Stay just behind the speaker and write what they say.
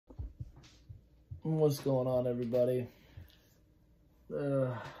What's going on, everybody?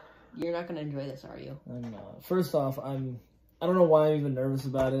 You're not gonna enjoy this, are you? I'm not. First off, I don't know why I'm even nervous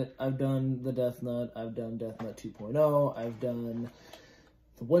about it. I've done the Death Nut. I've done Death Nut 2.0. I've done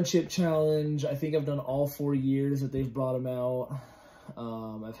the One Chip Challenge. I think I've done all 4 years that they've brought them out.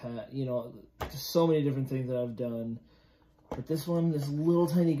 I've had, just so many different things that I've done. But this one, this little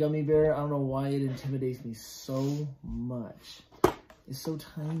tiny gummy bear, I don't know why it intimidates me so much. It's so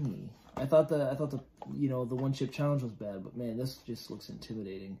tiny. I thought the the One Chip Challenge was bad, but man, this just looks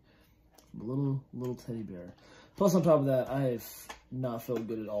intimidating. A little teddy bear. Plus, on top of that, I have not felt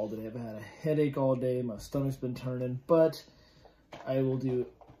good at all today. I've had a headache all day. My stomach's been turning, but I will do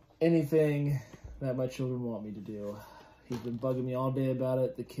anything that my children want me to do. He's been bugging me all day about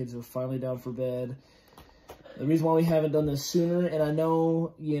it. The kids are finally down for bed. The reason why we haven't done this sooner, and I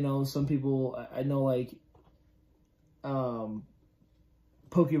know, some people, I know, like,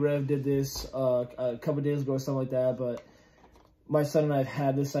 PokeRev did this a couple days ago or something like that, but my son and I have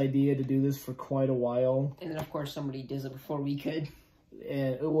had this idea to do this for quite a while. And then, of course, somebody does it before we could.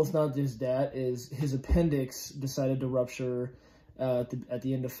 And well, it's not just that, is his appendix decided to rupture at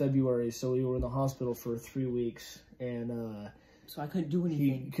the end of February, so we were in the hospital for 3 weeks, and so I couldn't do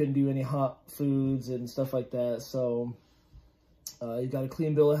anything. He couldn't do any hot foods and stuff like that, so he's got a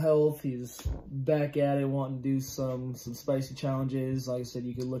clean bill of health. He's back at it, wanting to do some spicy challenges. Like I said,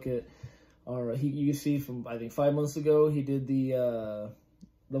 you could look at you can see from, I think, 5 months ago, he did the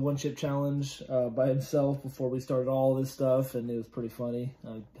One Chip Challenge by himself before we started all this stuff, and it was pretty funny.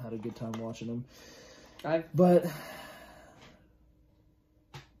 I had a good time watching him. But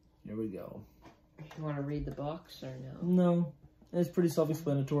here we go. You want to read the box or no? No, it's pretty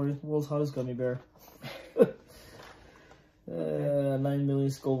self-explanatory. World's hottest gummy bear. 9 million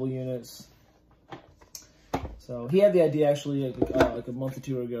Scoville units. So he had the idea actually like a month or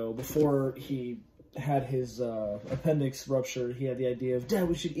two ago, before he had his appendix rupture. He had the idea of, Dad,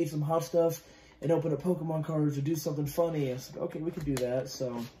 we should eat some hot stuff and open up Pokemon cards or do something funny. I was like, okay, we could do that.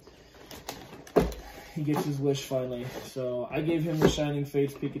 So he gets his wish finally. So I gave him the Shining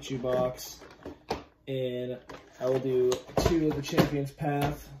Fates Pikachu box, and I will do 2 of the Champion's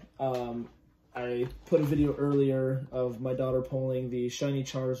Path. I put a video earlier of my daughter pulling the Shiny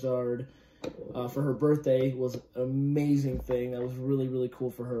Charizard for her birthday. It was an amazing thing. That was really, really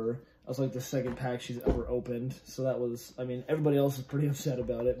cool for her. That was like the 2nd pack she's ever opened. So that was, I mean, everybody else is pretty upset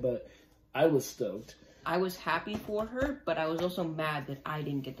about it, but I was stoked. I was happy for her, but I was also mad that I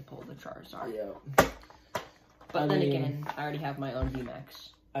didn't get to pull the Charizard. Yeah. But then again, I already have my own VMAX.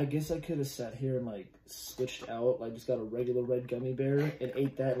 I guess I could have sat here and, like, switched out, like, just got a regular red gummy bear and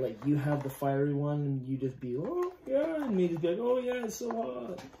ate that. Like, you have the fiery one, and you just be, oh, yeah, and me just be like, oh, yeah, it's so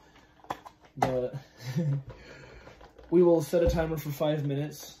hot. But we will set a timer for 5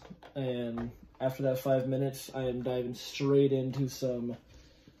 minutes, and after that 5 minutes, I am diving straight into some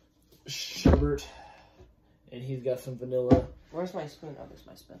sherbet, and he's got some vanilla. Where's my spoon? Oh, there's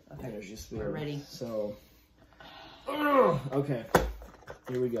my spoon. Okay, there's your spoon. We're ready. So, okay.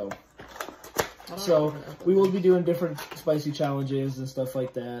 Here we go. So, we will be doing different spicy challenges and stuff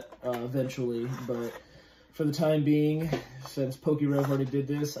like that eventually, but for the time being, since PokeRev already did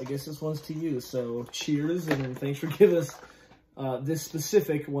this, I guess this one's to you. So, cheers, and thanks for giving us this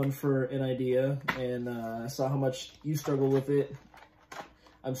specific one for an idea, and I saw how much you struggle with it.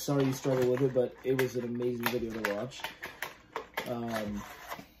 I'm sorry you struggle with it, but it was an amazing video to watch.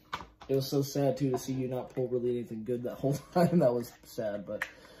 It was so sad, too, to see you not pull really anything good that whole time. That was sad, but...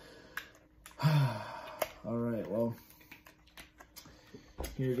 Alright, well...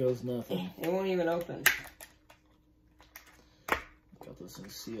 Here goes nothing. It won't even open. Got this thing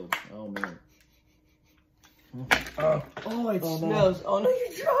sealed. Oh, man. Oh, it smells. No. Oh, no, you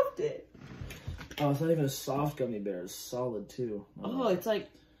dropped it. Oh, it's not even a soft gummy bear. It's solid, too. Oh, it's like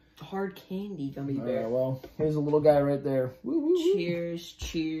hard candy gummy bear. Alright, well, here's a little guy right there. Woo, woo, woo. Cheers,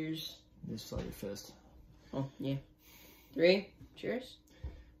 cheers. Just saw your fist. Oh, yeah. 3, cheers.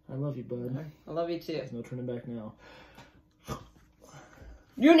 I love you, bud. I love you, too. There's no turning back now.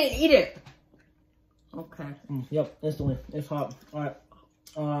 You need to eat it. Okay. Yep, instantly. It's hot. Alright.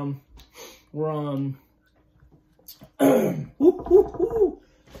 We're on... Okay.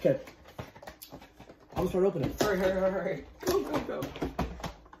 I'm gonna start opening. Hurry. Go.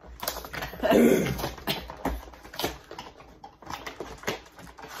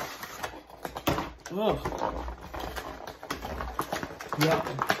 Oh. Yeah.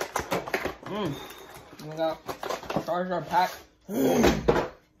 We got Charizard pack.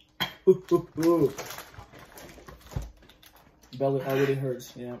 Belly already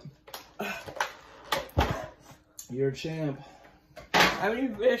hurts, yeah. You're a champ. I haven't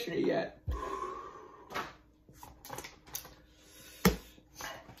even finished it yet.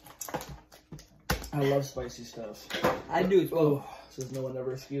 I love spicy stuff. I do as well. Oh, says no one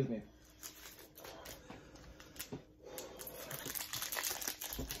ever excuse me.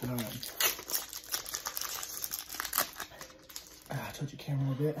 All right. Touch your camera a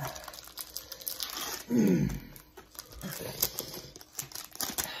little bit.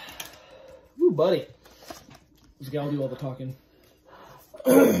 Ooh, buddy. This guy will do all the talking.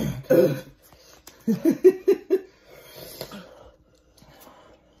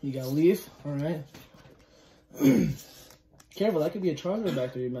 You gotta leave. All right. Careful, that could be a Charizard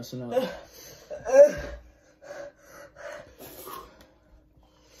back there you're messing up.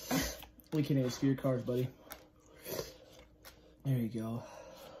 We can't even see your cards, buddy. There you go.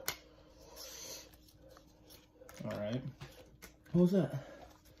 All right. What was that?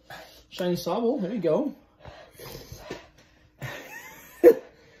 Shiny Sobble. There you go.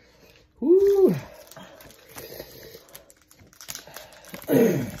 Woo.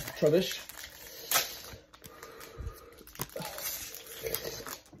 Trubbish.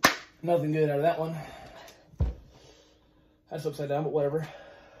 Nothing good out of that one. That's upside down, but whatever.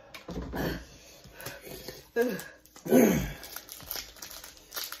 I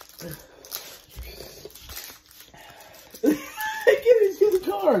can't even see the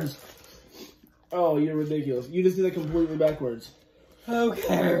cards. Oh, you're ridiculous. You just did it completely backwards.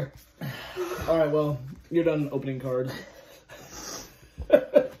 Okay. All right, well, you're done opening cards.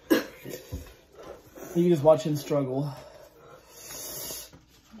 You can just watch him struggle.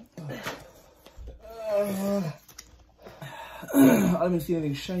 I don't even see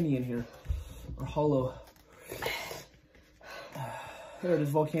anything shiny in here. Or hollow. There it is,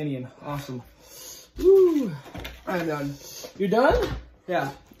 Volcanion. Awesome. Woo! I'm done. You're done?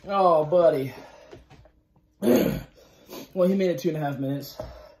 Yeah. Oh, buddy. Well, he made it 2.5 minutes.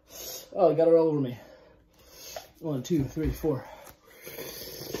 Oh, he got it all over me. 1, 2, 3, 4.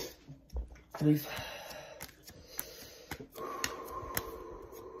 Please.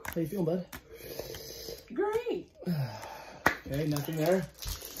 How you feeling, bud? Great. Okay, nothing there.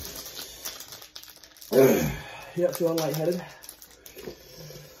 Yep, feeling lightheaded.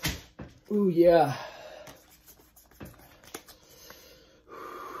 Ooh, yeah.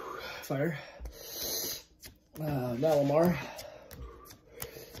 Fire. Now Lamar.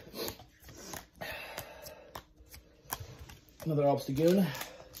 Another Obstagoon.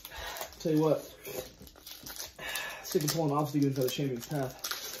 Tell you what, sick of pulling Obstagoons out of Champion's Path.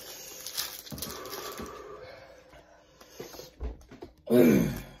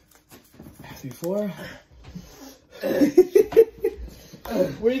 3, 4.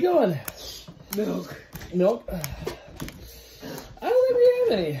 Where are you going? Milk. Milk? I don't think we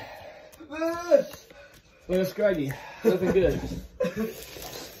have any. Look at Scraggy. Nothing good.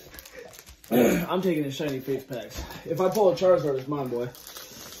 I'm taking the shiny face packs. If I pull a Charizard, it's mine, boy.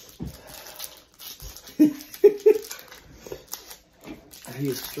 He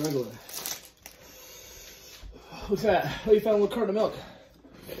is struggling. What's that? Oh, you found a little carton of milk.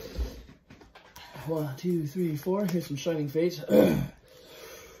 1, 2, 3, 4. Here's some shining fates.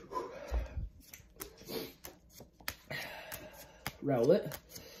 Rowlet.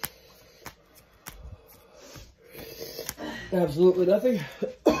 Absolutely nothing.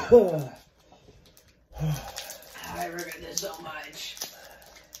 I regret this so much.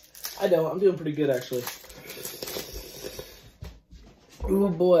 I know, I'm doing pretty good actually. Oh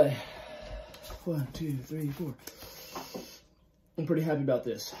boy. 1, 2, 3, 4. I'm pretty happy about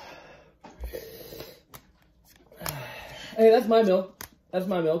this. Hey, that's my milk. That's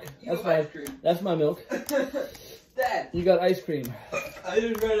my milk. That's my ice cream. That's my milk. Dad. You got ice cream. I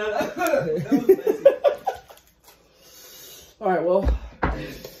just ran out. That was messy. Alright, well. That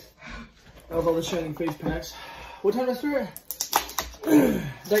was all the shining face packs. What time did I start? Did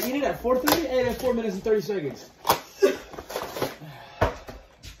I eat it at 4:30? I ate at 4 minutes and 30 seconds.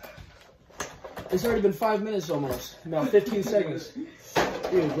 It's already been 5 minutes almost. No, 15 seconds.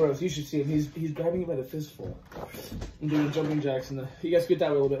 Ew, gross. You should see him. He's grabbing it by the fistful. I'm doing jumping jacks in the... You guys get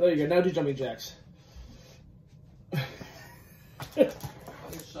that way a little bit. There you go. Now do jumping jacks. It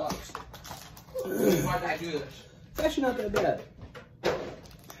sucks. Why did I do this? It's actually not that bad.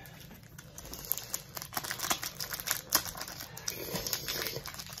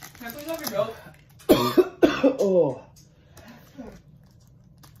 Can I please have your milk? Oh.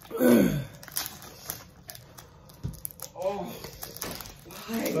 Oh.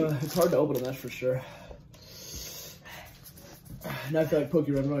 Why? It's hard to open them, that's for sure. Now I feel like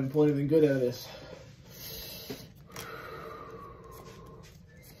Pokerun. I'm not even pulling anything good out of this.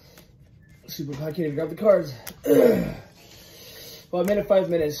 Super, I can't even grab the cards. Well, I made it 5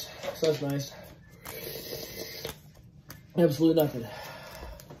 minutes, so that's nice. Absolutely nothing.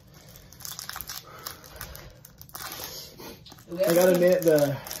 I gotta admit,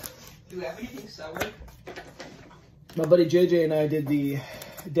 do we have anything sour? My buddy JJ and I did the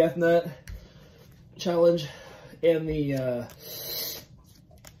Death Nut challenge and the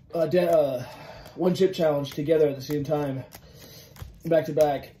one chip challenge together at the same time, back to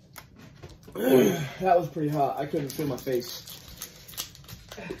back. That was pretty hot. I couldn't feel my face.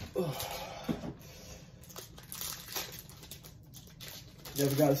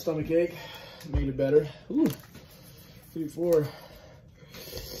 Never got a stomach ache. Made it better. Ooh, 3, 4.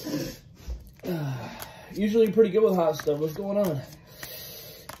 Usually pretty good with hot stuff. What's going on?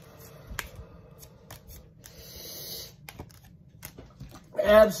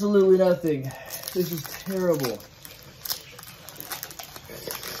 Absolutely nothing. This is terrible.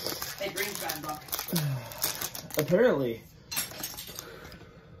 Hey, green's bad, Buck. Apparently.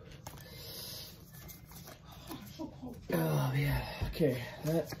 Oh, yeah. Okay.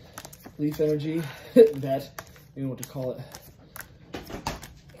 That leaf energy. That. You know what to call it.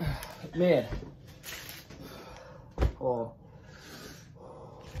 Man. Oh.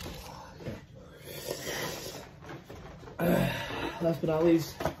 Okay. Last but not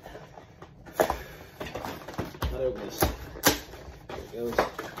least. Not open this. There it goes.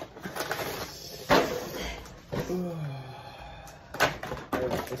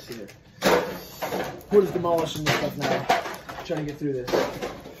 Alright, let's see here. We're just demolishing this stuff now. Trying to get through this.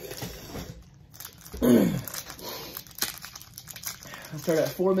 I'll start at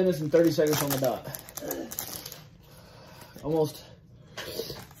 4 minutes and 30 seconds on the dot. Almost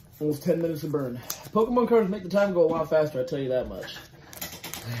 10 minutes to burn. Pokemon cards make the time go a lot faster, I tell you that much.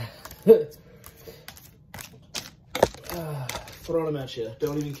 Throwing them at you,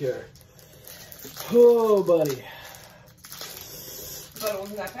 don't even care. Oh, buddy. But it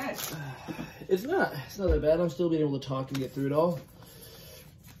wasn't that bad. It's not that bad. I'm still being able to talk and get through it all.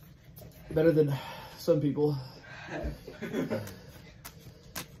 Better than some people.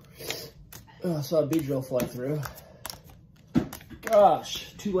 I saw a Beedrill fly through.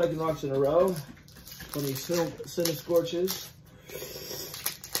 Gosh, 2 Lightning Rocks in a row. When these Cinnamon Scorches.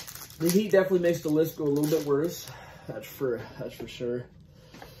 The heat definitely makes the list go a little bit worse. That's for sure.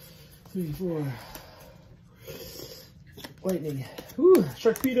 3, 4. Lightning. Whew,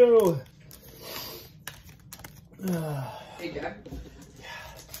 Sharpedo. Hey, Dad.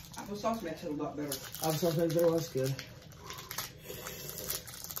 Applesauce makes it a lot better. Applesauce makes it better. That's good.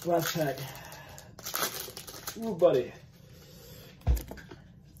 Last pack. Ooh, buddy.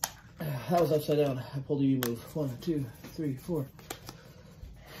 That was upside down. I pulled a U move. 1, 2, 3, 4.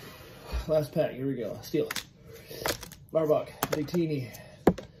 Last pack. Here we go. Steel. Barbuck. Victini.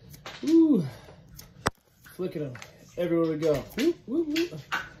 Ooh. Flicking them everywhere we go. Woo, woo, woo.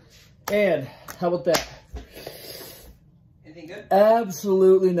 And how about that? Anything good?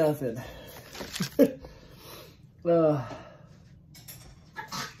 Absolutely nothing.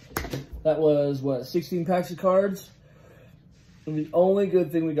 That was, what, 16 packs of cards? And the only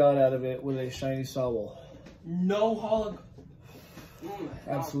good thing we got out of it was a shiny Sobble. No holo...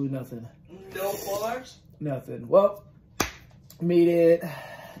 Absolutely nothing. No full arts? Nothing. Well, made it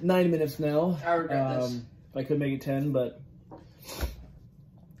 9 minutes now. I regret this. I could make it 10, but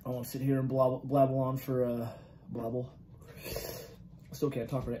I won't sit here and blabble on for blabble. Still can't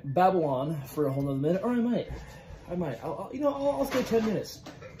talk right now. Babble on for a whole nother minute, or I might. I'll stay 10 minutes.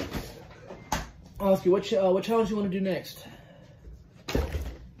 I'll ask you, what challenge you want to do next?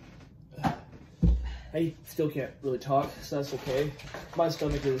 I still can't really talk, so that's okay. My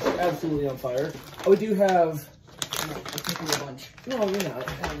stomach is absolutely on fire. Oh, we do have... No, I'm taking a bunch. No, you're not.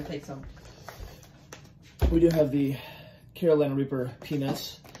 I'm going to take some. We do have the Carolina Reaper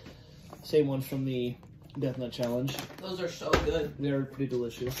peanuts. Same one from the Death Nut Challenge. Those are so good. They're pretty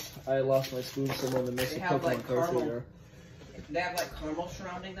delicious. I lost my spoon somewhere in the mix of Pokemon cards. Caramel. They have like caramel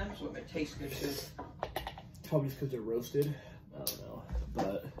surrounding them, so it tastes good too. Probably just because they're roasted. I don't know.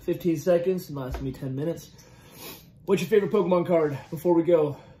 But 15 seconds, lasts me 10 minutes. What's your favorite Pokemon card before we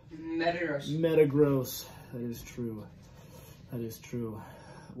go? Metagross. Metagross. That is true. That is true.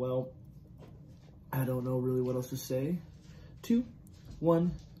 Well, I don't know really what else to say. 2,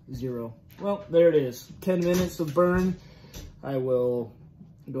 1, 0. Well, there it is. 10 minutes of burn. I will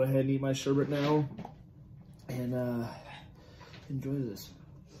go ahead and eat my sherbet now and enjoy this.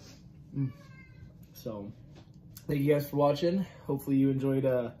 So, thank you guys for watching. Hopefully you enjoyed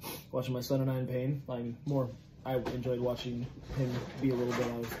watching my son and I in pain. I enjoyed watching him be a little bit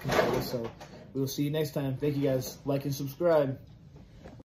out of control. So, we will see you next time. Thank you guys. Like and subscribe.